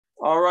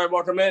All right,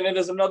 welcome in. It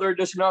is another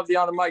edition of the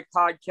On the Mic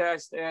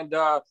podcast, and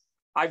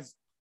I've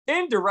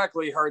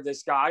indirectly heard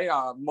this guy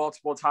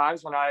multiple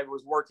times when I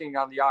was working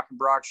on the Yak and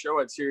Brock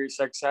show at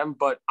SiriusXM,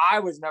 but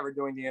I was never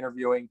doing the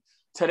interviewing.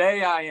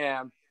 Today I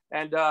am,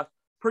 and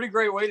pretty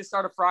great way to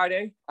start a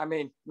Friday. I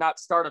mean, not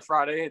start a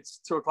Friday.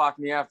 It's 2:00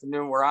 in the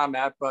afternoon where I'm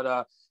at,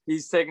 but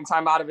he's taking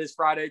time out of his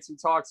Friday to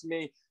talk to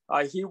me.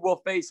 He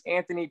will face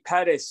Anthony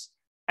Pettis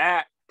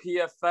at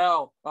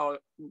PFL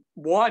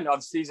one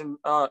of season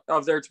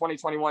of their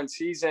 2021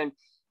 season.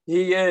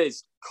 He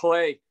is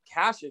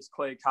Cassius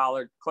Clay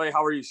Collard. Clay,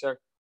 how are you, sir?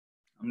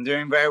 I'm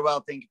doing very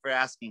well. Thank you for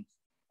asking.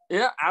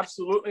 Yeah,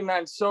 absolutely,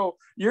 man. So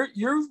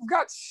you've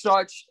got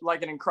such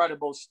like an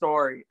incredible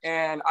story,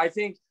 and I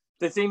think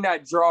the thing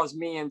that draws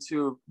me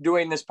into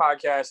doing this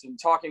podcast and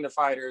talking to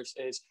fighters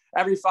is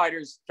every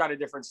fighter's got a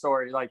different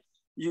story. Like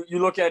you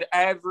look at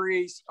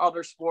every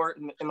other sport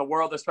in the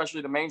world, especially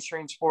the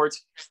mainstream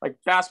sports, like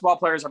basketball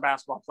players are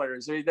basketball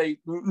players. They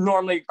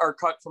normally are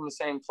cut from the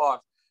same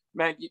cloth.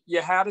 Man,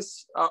 you had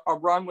a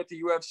run with the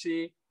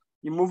UFC.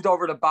 You moved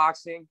over to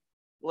boxing.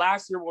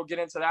 Last year, we'll get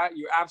into that.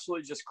 You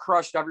absolutely just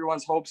crushed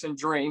everyone's hopes and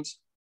dreams.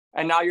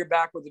 And now you're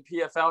back with the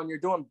PFL and you're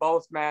doing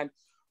both, man.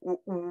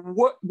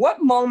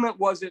 What moment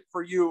was it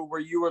for you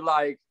where you were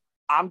like,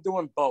 I'm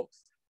doing both?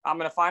 I'm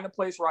going to find a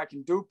place where I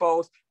can do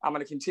both. I'm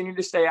going to continue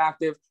to stay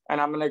active, and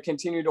I'm going to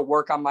continue to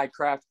work on my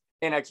craft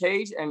in a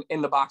cage and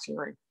in the boxing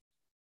ring.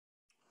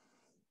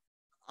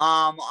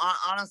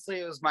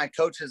 Honestly, it was my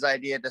coach's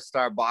idea to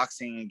start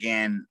boxing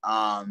again.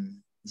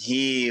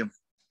 He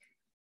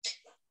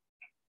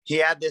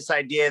had this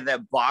idea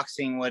that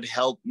boxing would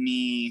help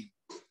me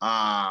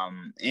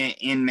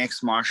in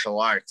mixed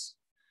martial arts.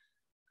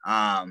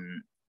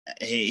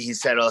 He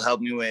said it'll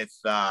help me with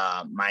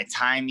my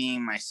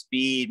timing, my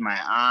speed, my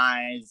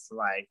eyes,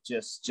 like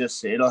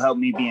just it'll help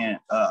me be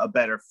a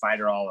better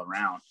fighter all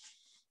around.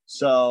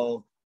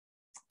 So,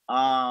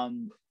 I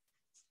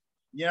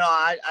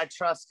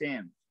trust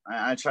him.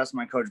 I trust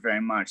my coach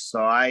very much.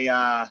 So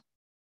I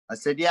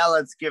said, yeah,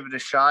 let's give it a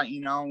shot.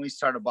 We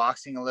started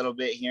boxing a little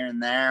bit here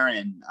and there,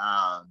 and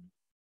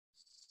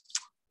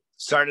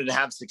started to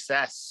have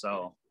success.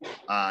 So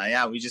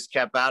we just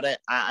kept at it.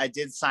 I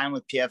did sign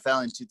with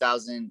PFL in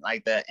 2000,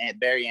 like the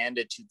very end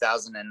of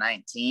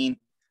 2019.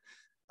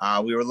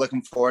 We were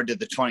looking forward to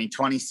the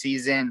 2020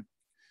 season.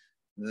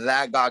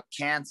 That got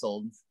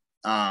canceled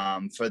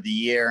for the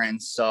year.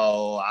 And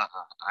so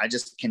I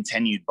just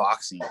continued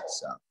boxing.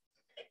 So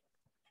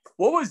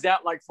what was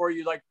that like for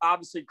you? Like,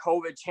 obviously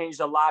COVID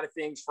changed a lot of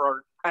things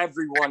for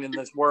everyone in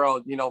this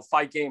world,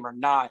 fight game or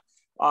not.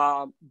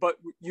 But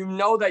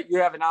that you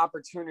have an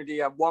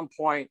opportunity at one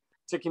point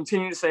to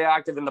continue to stay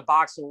active in the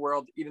boxing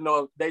world, even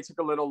though they took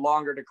a little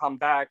longer to come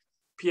back.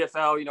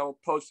 PFL,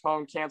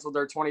 postponed, canceled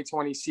their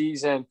 2020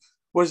 season.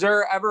 Was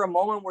there ever a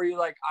moment where you're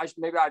like,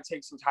 maybe I'd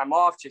take some time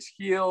off, just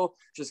heal,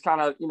 just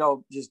kind of,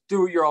 just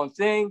do your own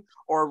thing?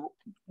 Or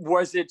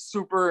was it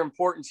super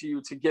important to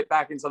you to get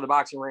back into the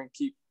boxing ring,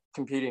 keep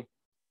competing?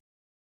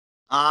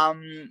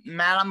 Man,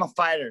 I'm a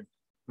fighter.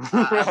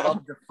 I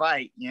love to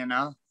fight,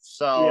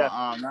 So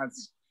yeah.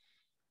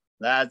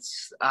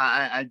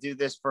 I do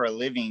this for a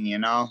living,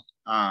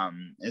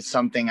 It's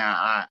something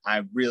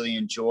I really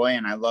enjoy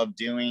and I love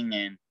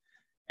doing.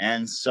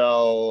 And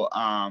so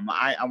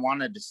I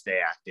wanted to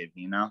stay active,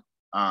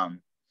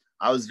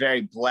 I was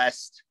very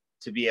blessed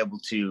to be able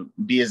to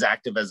be as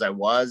active as I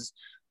was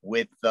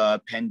with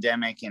the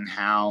pandemic and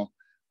how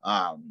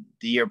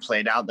the year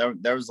played out.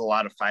 There was a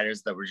lot of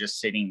fighters that were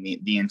just sitting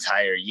the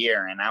entire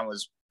year. And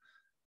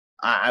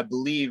I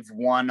believe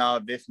one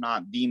of, if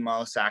not the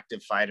most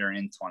active fighter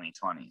in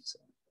 2020. So.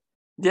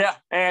 Yeah,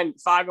 and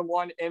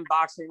 5-1 in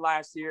boxing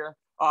last year.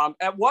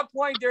 At what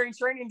point during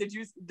training did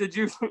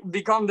you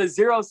become the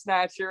zero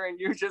snatcher and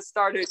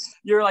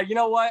you're like, you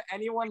know what?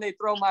 Anyone they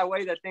throw my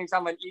way that thinks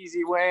I'm an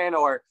easy win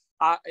or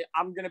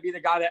I'm going to be the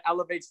guy that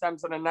elevates them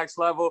to the next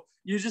level.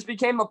 You just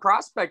became a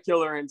prospect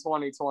killer in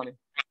 2020.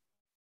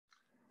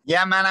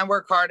 Yeah, man, I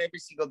work hard every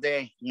single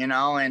day,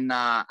 and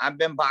I've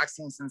been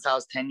boxing since I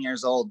was 10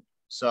 years old.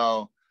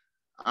 So,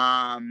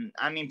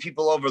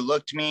 people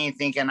overlooked me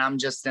thinking I'm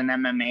just an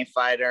MMA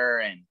fighter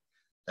and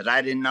that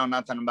I didn't know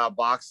nothing about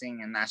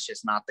boxing, and that's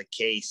just not the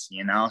case,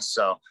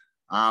 So,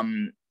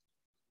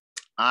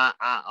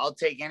 I'll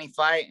take any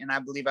fight, and I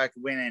believe I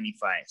could win any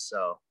fight.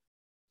 So,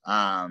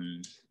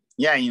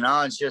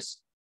 it's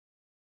just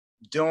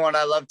doing what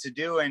I love to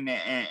do, and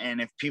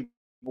if people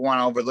want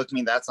to overlook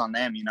me, that's on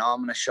them. I'm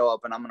going to show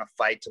up and I'm going to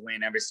fight to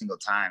win every single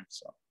time.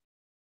 So.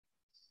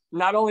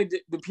 Not only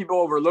did people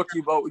overlook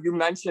you, but you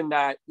mentioned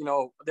that,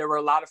 there were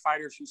a lot of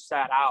fighters who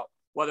sat out,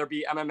 whether it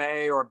be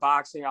MMA or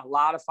boxing. A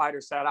lot of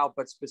fighters sat out,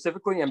 but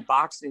specifically in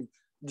boxing,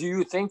 do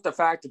you think the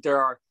fact that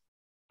there are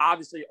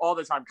obviously all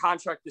the time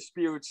contract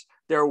disputes,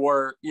 there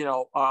were,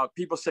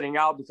 people sitting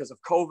out because of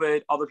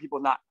COVID, other people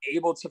not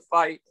able to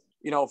fight,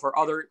 for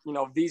other,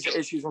 visa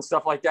issues and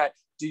stuff like that.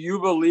 Do you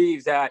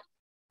believe that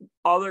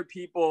other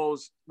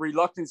people's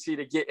reluctancy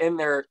to get in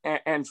there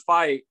and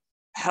fight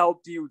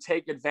helped you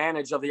take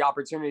advantage of the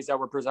opportunities that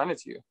were presented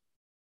to you?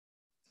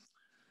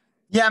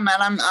 Yeah,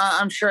 man,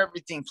 I'm sure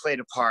everything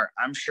played a part.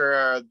 I'm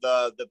sure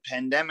the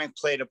pandemic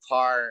played a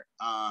part.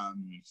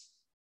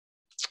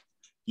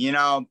 You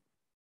know,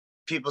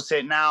 people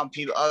say now,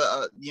 people,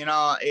 you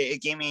know,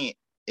 it gave me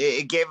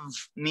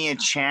a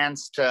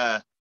chance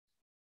to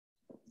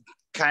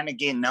kind of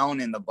get known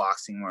in the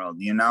boxing world.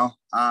 You know,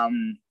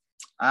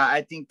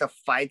 I think the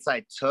fights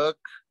I took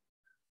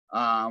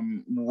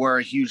were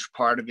a huge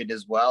part of it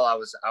as well. I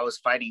was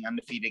fighting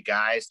undefeated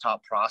guys,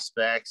 top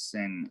prospects,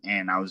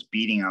 and I was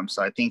beating them.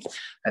 So I think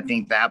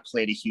that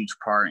played a huge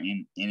part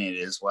in it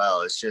as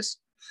well. It's just,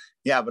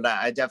 yeah, but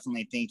I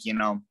definitely think, you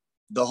know,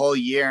 the whole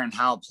year and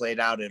how it played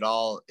out at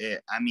all.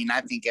 I mean, I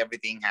think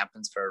everything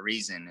happens for a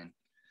reason, and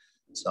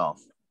so.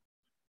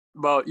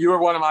 Well, you were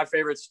one of my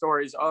favorite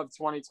stories of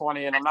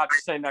 2020, and I'm not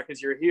just saying that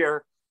because you're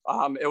here.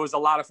 It was a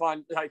lot of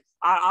fun. Like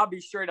I'll be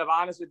straight up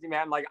honest with you,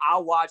 man. Like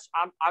I'll watch.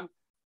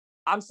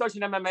 I'm such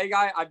an MMA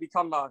guy. I've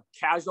become a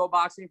casual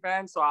boxing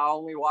fan, so I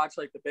only watch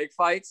like the big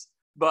fights.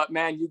 But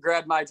man, you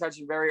grabbed my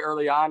attention very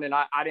early on, and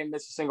I didn't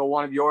miss a single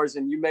one of yours.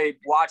 And you made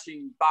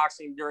watching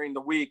boxing during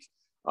the week,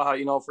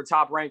 you know, for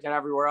Top Rank and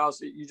everywhere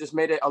else, you just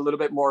made it a little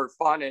bit more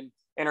fun and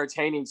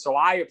entertaining. So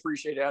I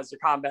appreciate it as a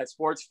combat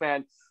sports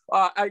fan.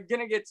 I'm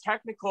gonna get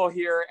technical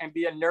here and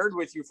be a nerd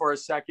with you for a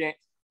second.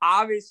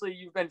 Obviously,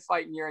 you've been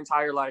fighting your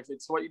entire life.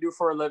 It's what you do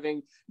for a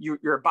living.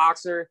 You're a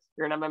boxer.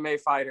 You're an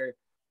MMA fighter.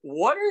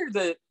 What are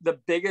the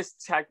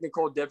biggest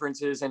technical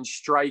differences in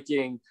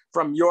striking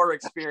from your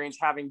experience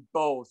having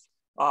both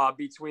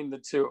between the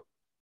two?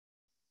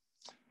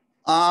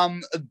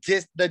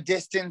 The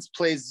distance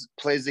plays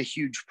a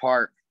huge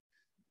part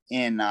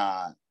in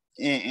a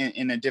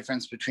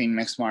difference between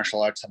mixed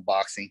martial arts and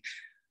boxing.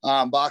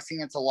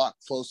 Boxing, it's a lot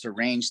closer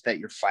range that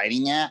you're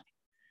fighting at,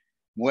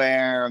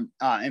 where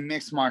in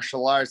mixed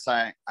martial arts,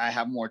 I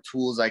have more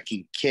tools. I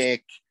can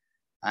kick,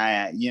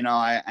 and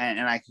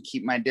I can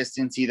keep my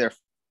distance either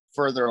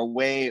further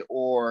away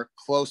or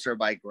closer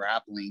by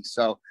grappling.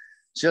 So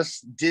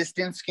just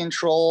distance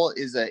control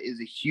is a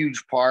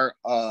huge part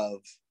of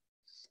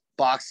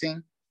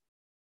boxing,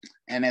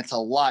 and it's a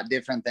lot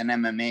different than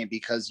MMA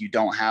because you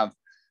don't have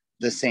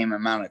the same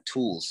amount of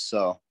tools.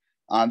 So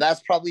that's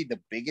probably the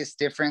biggest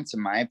difference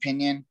in my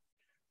opinion.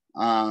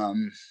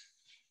 Man,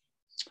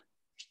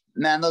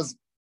 those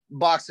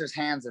boxers'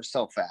 hands are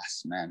so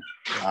fast, man.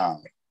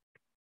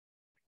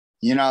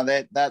 You know,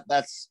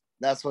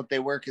 that's what they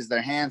work, is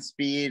their hand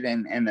speed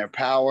and their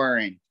power,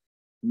 and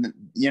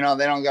you know,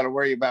 they don't got to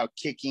worry about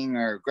kicking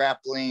or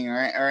grappling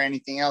or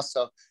anything else.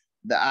 So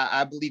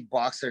I believe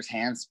boxers'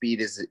 hand speed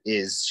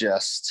is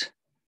just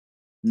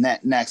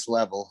next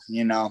level,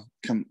 you know,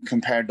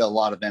 compared to a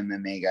lot of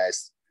MMA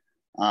guys.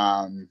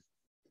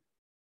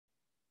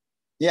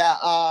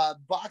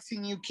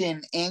 Boxing, you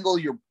can angle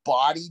your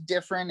body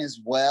different as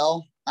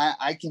well.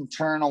 I can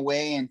turn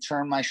away and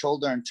turn my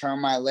shoulder and turn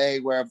my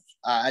leg, where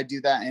I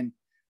do that in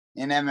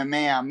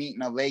MMA. I'm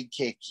eating a leg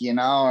kick, you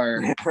know,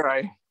 or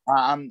Right.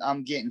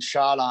 I'm getting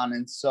shot on.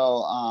 And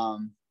so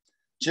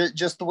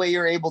just the way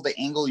you're able to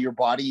angle your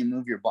body and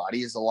move your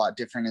body is a lot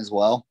different as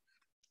well.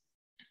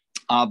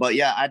 But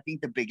yeah, I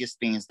think the biggest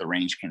thing is the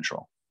range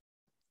control.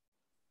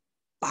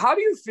 How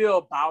do you feel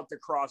about the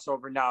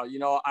crossover now? You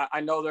know,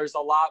 I know there's a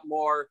lot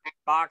more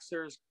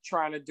boxers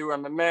trying to do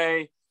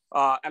MMA,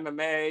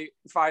 MMA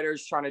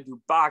fighters trying to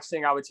do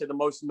boxing. I would say the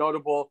most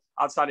notable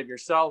outside of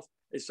yourself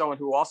is someone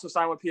who also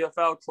signed with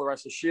PFL,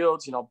 Clarissa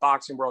Shields, you know,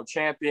 boxing world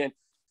champion,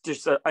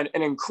 just an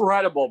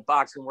incredible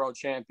boxing world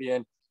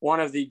champion, one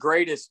of the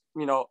greatest,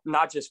 you know,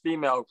 not just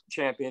female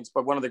champions,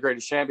 but one of the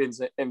greatest champions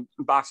in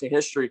boxing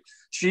history.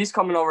 She's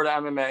coming over to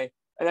MMA.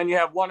 And then you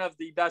have one of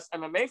the best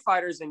MMA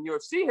fighters in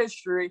UFC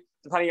history,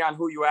 depending on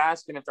who you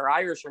ask and if they're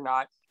Irish or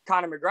not,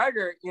 Conor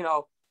McGregor, you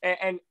know,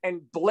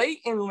 and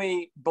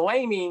blatantly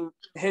blaming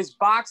his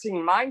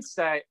boxing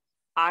mindset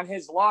on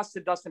his loss to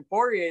Dustin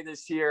Poirier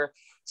this year.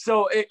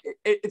 So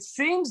it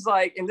seems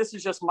like, and this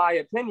is just my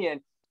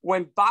opinion,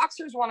 when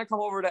boxers want to come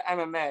over to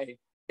MMA,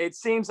 it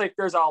seems like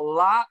there's a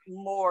lot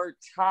more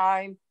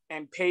time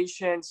and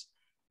patience,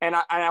 and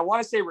I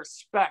want to say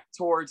respect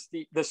towards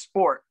the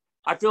sport.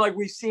 I feel like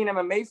we've seen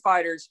MMA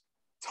fighters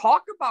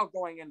talk about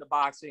going into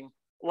boxing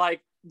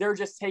like they're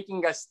just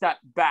taking a step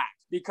back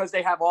because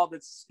they have all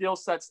the skill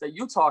sets that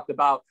you talked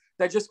about.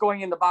 They're just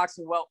going into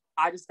boxing, well,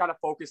 I just got to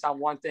focus on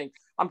one thing.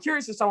 I'm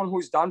curious, as someone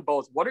who's done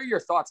both, what are your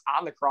thoughts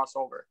on the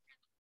crossover?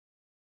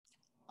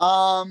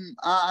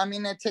 I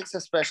mean, it takes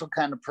a special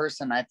kind of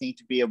person, I think,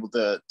 to be able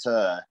to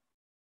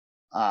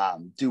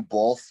do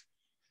both.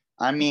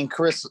 I mean,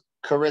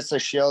 Clarissa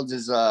Shields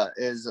is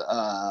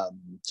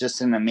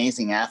just an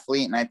amazing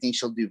athlete, and I think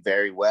she'll do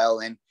very well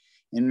in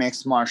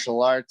mixed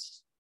martial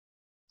arts.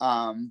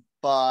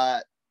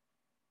 But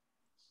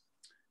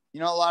you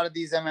know, a lot of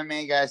these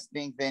MMA guys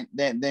think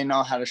they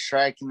know how to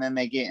strike, and then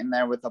they get in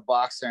there with a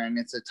boxer, and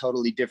it's a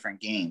totally different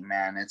game,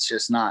 man. It's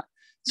just not.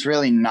 It's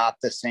really not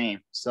the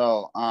same.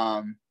 So,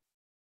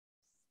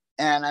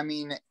 and I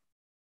mean,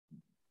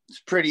 it's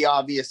pretty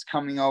obvious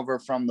coming over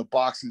from the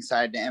boxing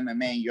side to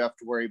MMA, you have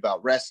to worry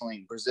about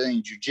wrestling,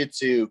 Brazilian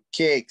jiu-jitsu,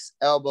 kicks,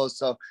 elbows.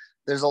 So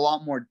there's a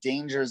lot more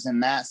dangers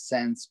in that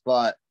sense,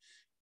 but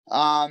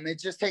it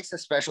just takes a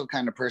special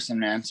kind of person,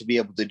 man, to be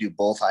able to do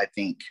both, I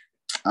think.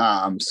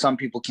 Some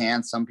people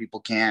can, some people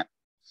can't.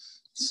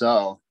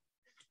 So,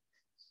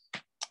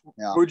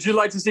 yeah. Would you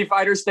like to see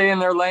fighters stay in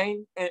their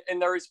lane in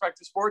their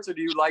respective sports, or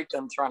do you like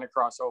them trying to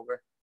cross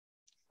over?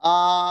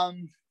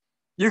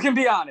 You can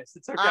be honest.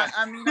 It's okay.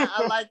 I mean,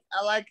 I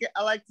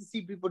like to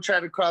see people try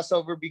to cross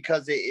over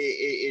because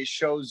it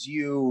shows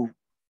you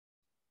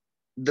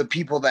the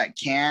people that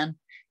can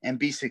and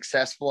be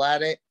successful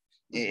at it.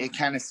 It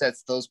kind of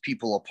sets those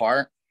people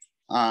apart.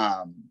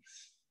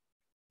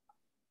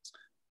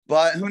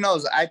 But who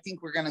knows? I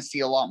think we're going to see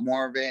a lot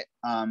more of it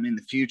in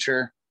the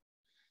future,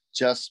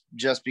 just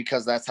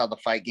because that's how the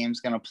fight game is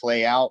going to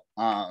play out.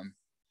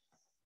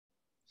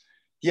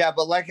 Yeah,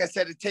 but like I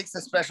said, it takes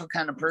a special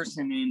kind of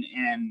person,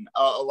 and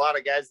a lot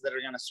of guys that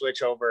are going to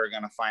switch over are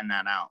going to find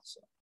that out.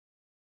 So,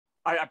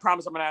 I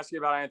promise I'm going to ask you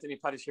about Anthony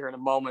Pettis here in a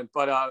moment.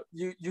 But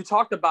you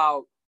talked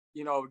about,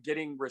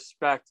 getting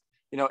respect,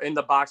 in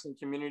the boxing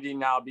community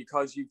now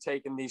because you've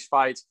taken these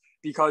fights,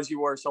 because you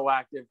were so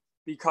active,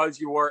 because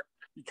you were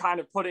kind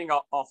of putting a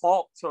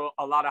halt to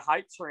a lot of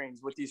hype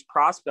trains with these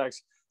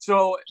prospects.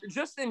 So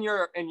just in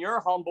your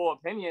humble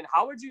opinion,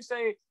 how would you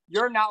say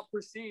you're now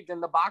perceived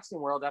in the boxing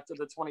world after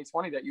the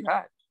 2020 that you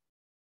had?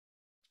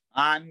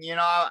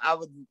 I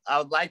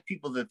would like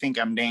people to think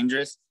I'm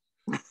dangerous.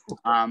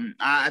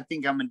 I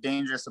think I'm a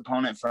dangerous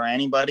opponent for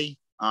anybody,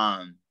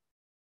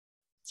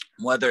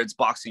 whether it's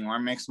boxing or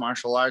mixed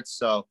martial arts.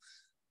 So,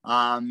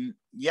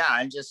 yeah,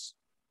 I just,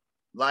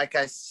 like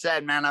I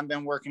said, man, I've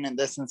been working at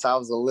this since I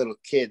was a little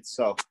kid.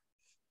 So,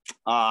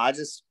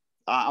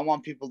 I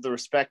want people to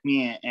respect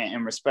me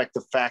and respect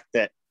the fact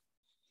that,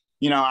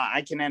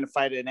 I can end a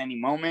fight at any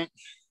moment,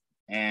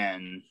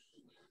 and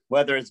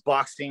whether it's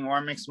boxing or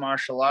mixed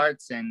martial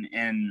arts,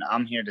 and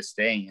I'm here to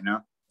stay,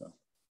 So.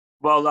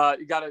 Well,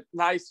 you got a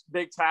nice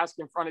big task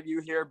in front of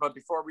you here, but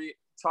before we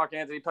talk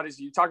Anthony Pettis,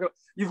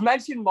 you've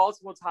mentioned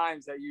multiple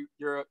times that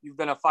you've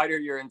been a fighter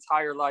your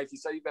entire life. You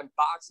said you've been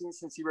boxing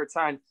since you were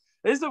 10.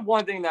 This is the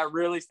one thing that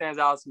really stands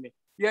out to me.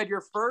 You had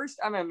your first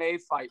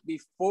MMA fight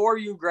before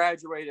you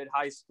graduated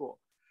high school.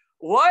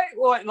 What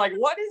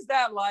is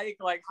that like?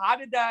 Like, how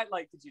did that,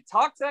 did you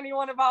talk to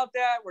anyone about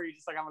that? Were you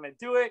just like, I'm going to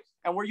do it?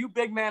 And were you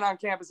big man on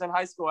campus in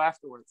high school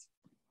afterwards?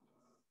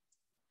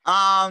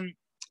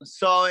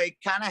 So it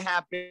kind of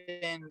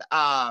happened.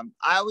 I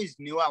always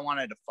knew I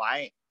wanted to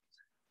fight.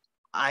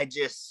 I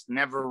just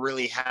never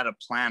really had a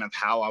plan of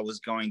how I was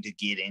going to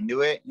get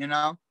into it,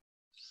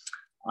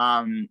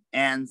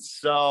 And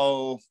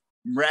so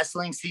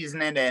wrestling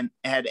season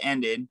had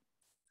ended.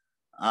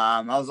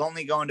 I was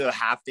only going to a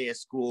half day of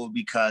school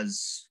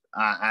because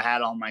I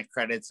had all my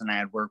credits and I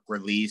had work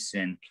release.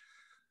 And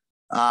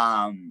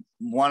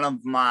one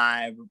of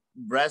my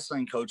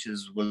wrestling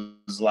coaches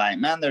was like,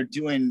 man, they're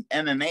doing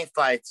MMA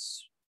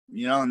fights,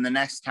 in the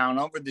next town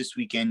over this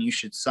weekend. You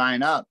should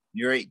sign up.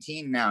 You're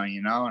 18 now,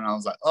 And I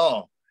was like,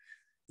 oh,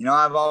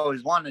 I've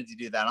always wanted to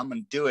do that. I'm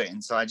going to do it.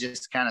 And so I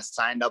just kind of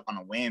signed up on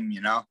a whim,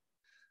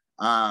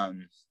 I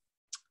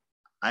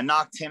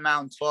knocked him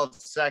out in 12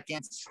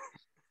 seconds.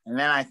 And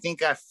then I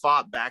think I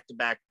fought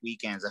back-to-back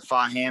weekends. I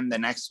fought him the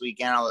next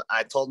weekend.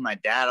 I told my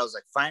dad, I was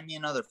like, find me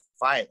another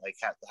fight. Like,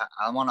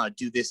 I want to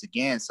do this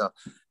again. So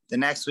the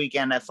next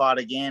weekend I fought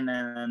again.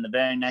 And then the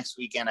very next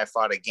weekend I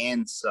fought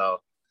again. So,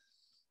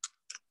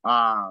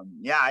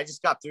 yeah, I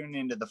just got thrown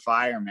into the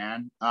fire,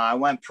 man. I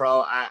went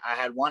pro. I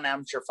had one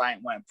amateur fight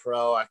and went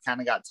pro. I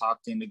kind of got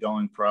talked into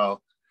going pro.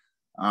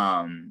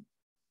 And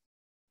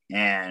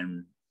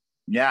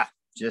yeah,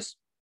 just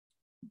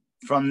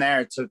from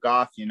there it took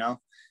off,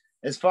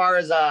 As far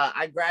as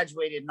I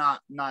graduated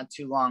not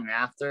too long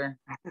after,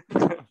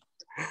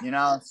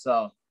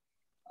 so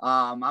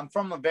I'm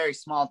from a very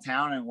small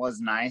town, and it was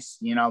nice,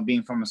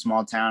 being from a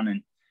small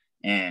town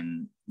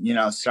and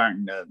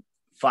starting to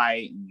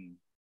fight, and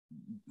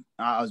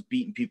I was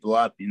beating people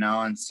up,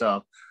 and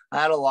so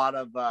I had a lot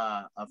of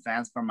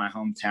fans from my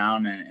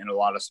hometown and a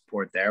lot of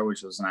support there,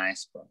 which was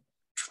nice. But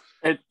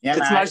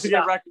it's nice to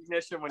get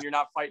recognition when you're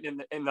not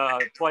fighting in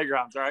the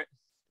playgrounds, right?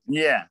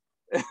 Yeah.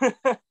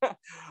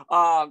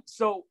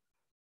 So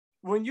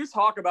when you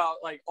talk about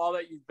all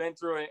that you've been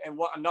through, and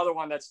another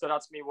one that stood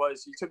out to me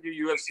was you took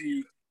your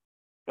UFC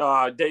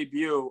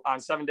debut on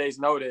 7 days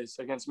notice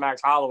against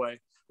Max Holloway.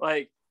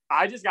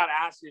 I just got to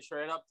ask you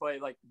straight up, Clay,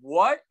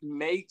 what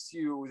makes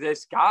you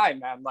this guy,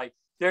 man?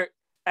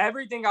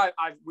 Everything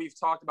we've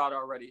talked about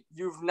already.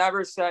 You've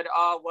never said,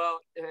 oh,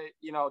 well,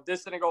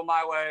 this didn't go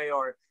my way,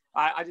 or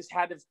I just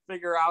had to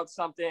figure out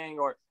something,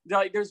 or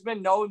there's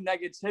been no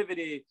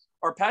negativity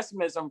or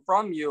pessimism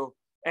from you.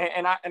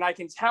 And I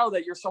can tell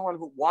that you're someone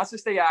who wants to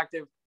stay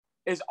active,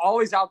 is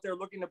always out there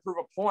looking to prove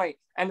a point,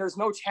 and there's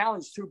no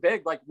challenge too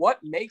big.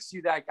 What makes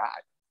you that guy?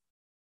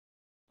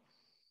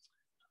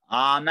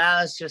 Man,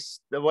 that's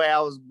just the way I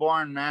was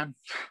born, man.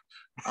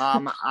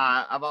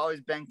 I've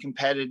always been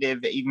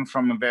competitive, even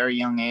from a very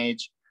young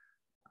age.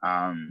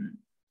 I'm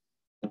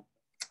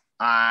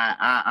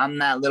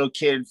that little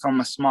kid from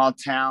a small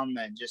town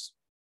that just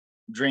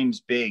dreams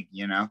big,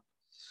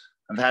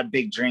 I've had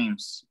big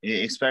dreams,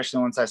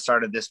 especially once I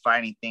started this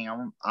fighting thing.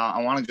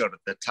 I want to go to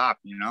the top,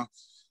 you know?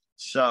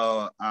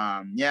 So,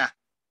 yeah,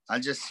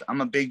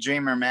 I'm a big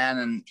dreamer,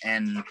 man.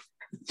 And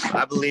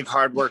I believe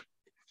hard work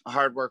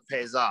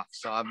pays off.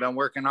 So I've been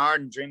working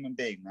hard and dreaming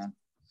big, man.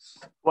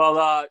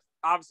 Well,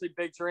 obviously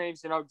big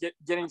dreams, you know,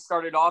 getting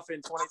started off in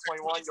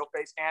 2021, you'll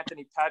face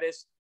Anthony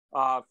Pettis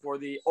for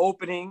the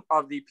opening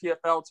of the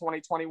PFL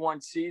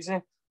 2021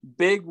 season.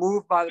 Big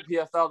move by the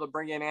PFL to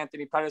bring in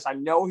Anthony Pettis. I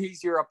know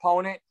he's your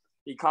opponent.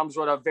 He comes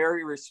with a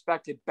very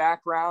respected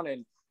background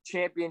and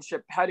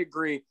championship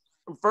pedigree.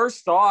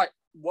 First thought,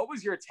 what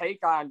was your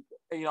take on,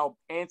 you know,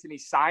 Anthony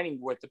signing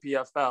with the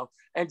PFL,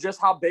 and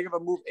just how big of a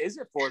move is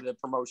it for the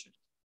promotion?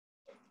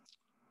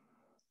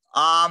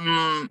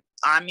 I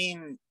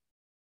mean,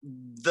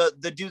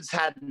 the dude's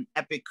had an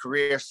epic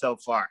career so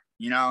far.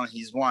 You know,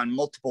 he's won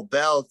multiple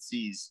belts.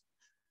 He's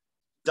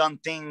done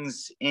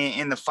things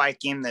in the fight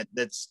game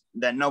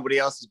that nobody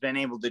else has been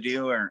able to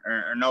do or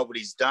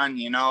nobody's done,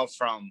 you know,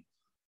 from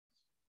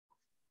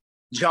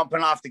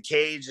jumping off the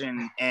cage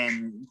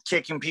and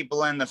kicking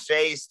people in the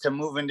face to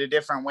moving to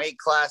different weight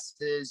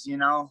classes, you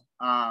know.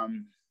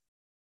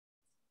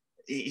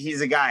 He's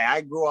a guy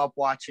I grew up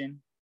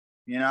watching,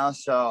 you know,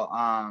 so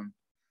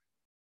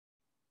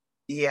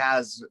he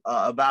has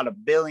about 1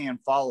 billion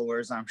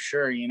followers, I'm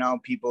sure, you know,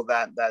 people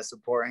that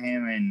support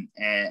him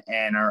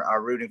and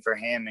are rooting for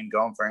him and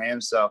going for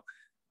him. So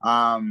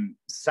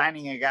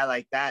signing a guy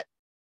like that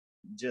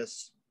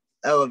just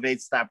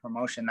elevates that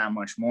promotion that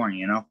much more,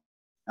 you know,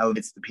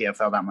 elevates the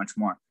PFL that much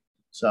more.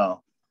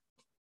 So,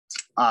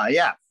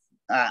 yeah,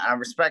 I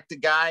respect the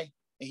guy.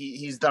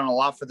 He's done a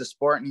lot for the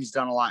sport, and he's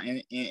done a lot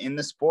in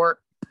the sport.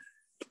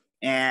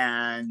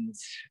 And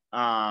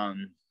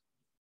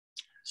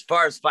as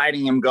far as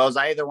fighting him goes,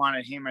 I either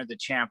wanted him or the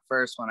champ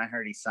first when I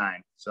heard he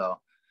signed. So,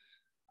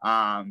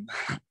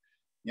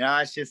 you know,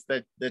 it's just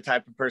the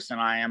type of person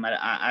I am.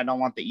 I don't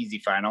want the easy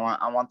fight.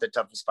 I want the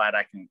toughest fight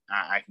I can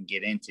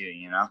get into,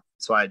 you know.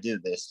 That's why I do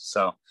this.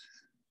 So,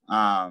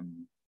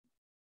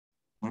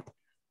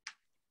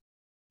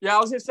 yeah, I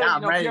was gonna say, yeah,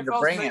 I'm ready PFL's to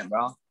bring it,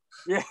 bro.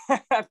 Yeah,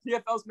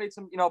 PFL's made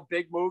some, you know,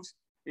 big moves,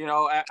 you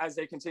know, as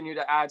they continue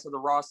to add to the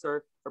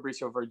roster.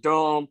 Fabricio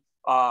Verdum,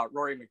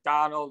 Rory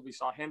McDonald, we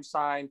saw him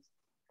sign,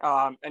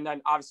 and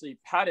then obviously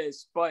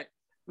Pettis. But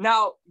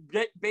now,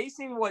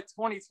 basing what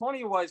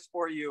 2020 was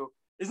for you,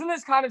 isn't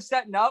this kind of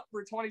setting up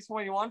for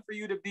 2021 for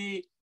you to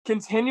be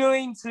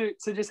continuing to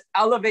just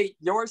elevate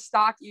your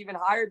stock even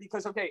higher?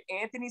 Because, okay,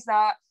 Anthony's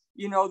not,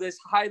 you know, this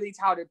highly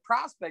touted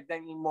prospect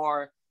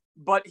anymore,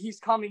 but he's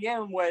coming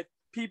in with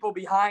people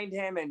behind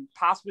him and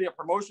possibly a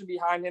promotion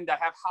behind him that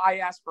have high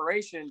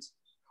aspirations.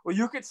 Well,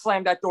 you could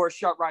slam that door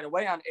shut right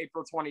away on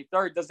April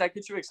 23rd. Does that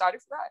get you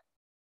excited for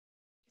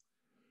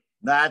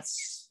that?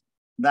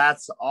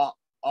 That's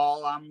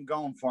all I'm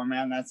going for,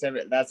 man.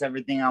 That's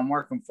everything I'm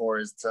working for,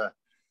 is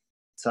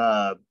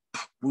to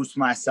boost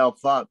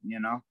myself up, you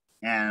know.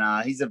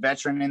 And he's a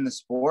veteran in the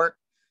sport.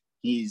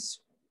 He's,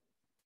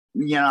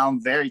 you know,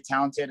 very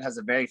talented, has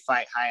a very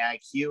high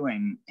IQ,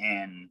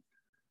 and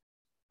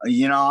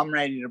you know, I'm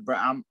ready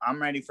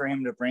for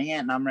him to bring it,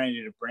 and I'm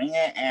ready to bring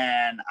it.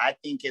 And I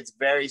think it's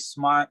very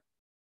smart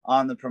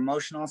on the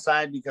promotional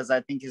side, because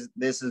I think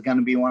this is going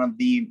to be one of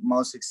the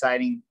most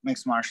exciting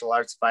mixed martial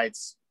arts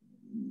fights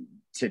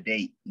to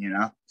date, you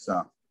know?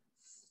 So.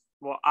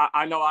 Well,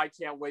 I know I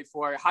can't wait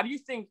for it. How do you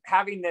think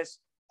having this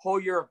whole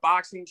year of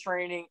boxing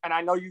training, and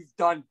I know you've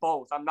done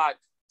both. I'm not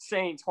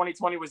saying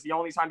 2020 was the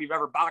only time you've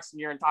ever boxed in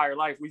your entire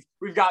life.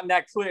 We've gotten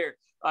that clear.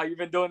 You've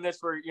been doing this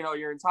for, you know,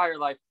 your entire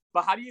life.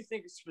 But how do you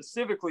think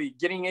specifically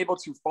getting able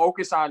to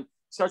focus on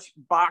such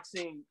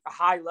boxing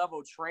high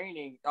level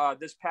training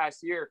this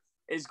past year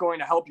is going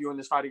to help you in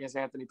this fight against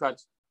Anthony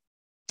Pettis?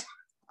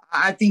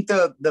 I think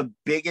the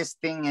biggest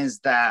thing is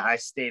that I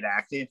stayed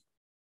active.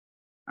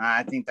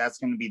 I think that's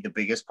going to be the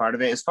biggest part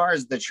of it. As far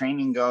as the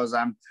training goes,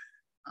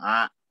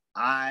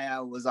 I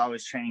was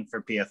always training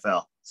for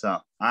PFL, so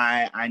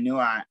I knew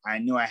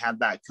I had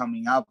that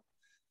coming up.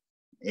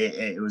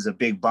 It was a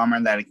big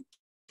bummer that it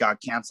got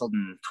canceled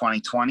in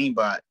 2020,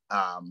 but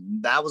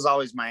that was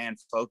always my end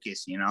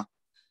focus, you know.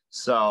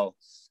 So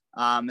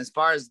as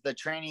far as the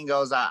training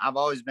goes, I've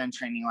always been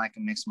training like a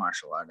mixed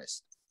martial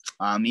artist,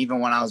 even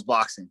when I was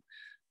boxing.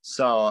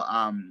 So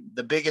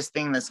the biggest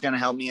thing that's going to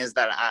help me is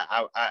that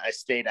I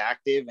stayed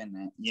active,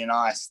 and, you know,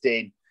 I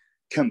stayed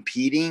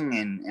competing,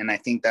 and I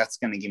think that's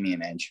going to give me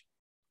an edge.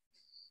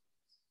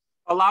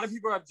 A lot of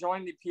people have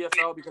joined the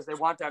PFL because they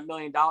want that $1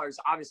 million.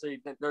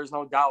 Obviously, there's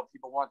no doubt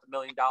people want the $1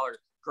 million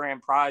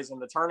grand prize in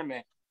the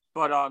tournament.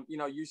 But, you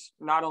know, you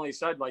not only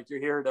said, like, you're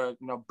here to,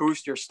 you know,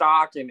 boost your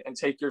stock and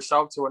take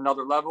yourself to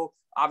another level.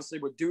 Obviously,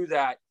 would do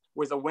that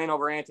with a win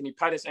over Anthony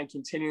Pettis and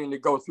continuing to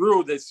go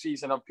through this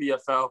season of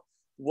PFL.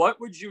 What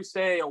would you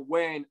say a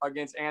win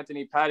against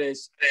Anthony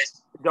Pettis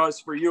does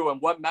for you,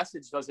 and what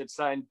message does it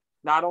send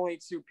not only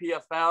to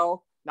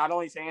PFL, not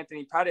only to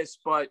Anthony Pettis,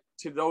 but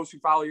to those who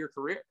follow your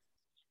career?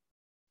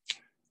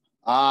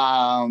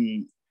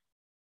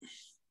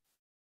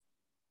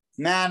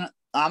 Man,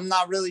 I'm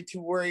not really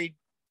too worried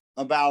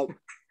about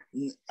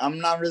I'm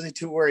not really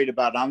too worried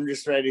about it. I'm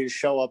just ready to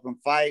show up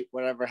and fight.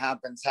 Whatever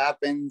happens,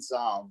 happens.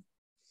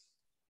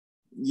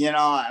 You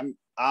know,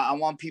 I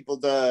want people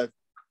to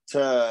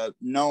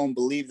know and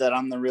believe that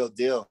I'm the real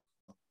deal,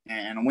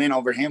 and a win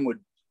over him would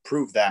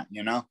prove that,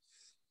 you know.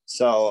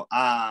 So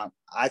I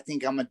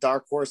think I'm a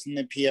dark horse in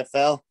the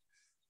PFL,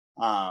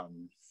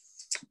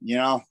 you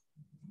know,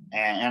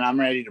 and I'm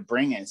ready to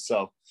bring it.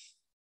 So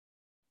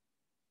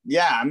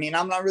yeah, I mean,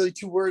 I'm not really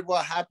too worried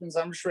what happens.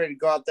 I'm just ready to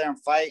go out there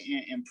and fight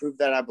and prove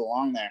that I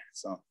belong there.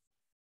 So.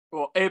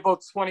 Well, April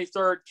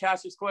 23rd,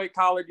 Cassius Clay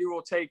Collard, you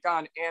will take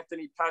on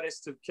Anthony Pettis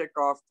to kick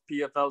off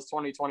PFL's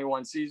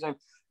 2021 season.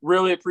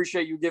 Really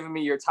appreciate you giving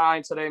me your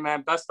time today,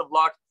 man. Best of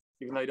luck,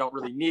 even though you don't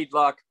really need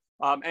luck.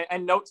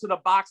 And note to the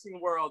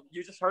boxing world,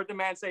 you just heard the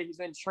man say he's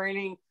been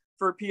training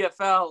for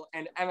PFL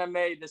and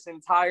MMA this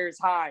entire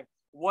time.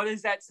 What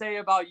does that say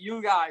about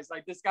you guys?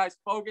 Like, this guy's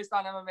focused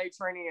on MMA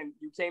training, and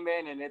you came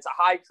in, and it's a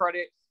high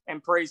credit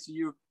and praise to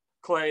you,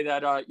 Clay,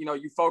 that, you know,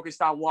 you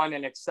focused on one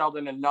and excelled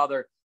in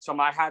another. So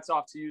my hat's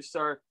off to you,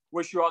 sir.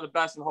 Wish you all the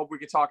best and hope we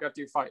can talk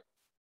after your fight.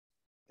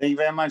 Thank you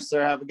very much,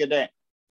 sir. Have a good day.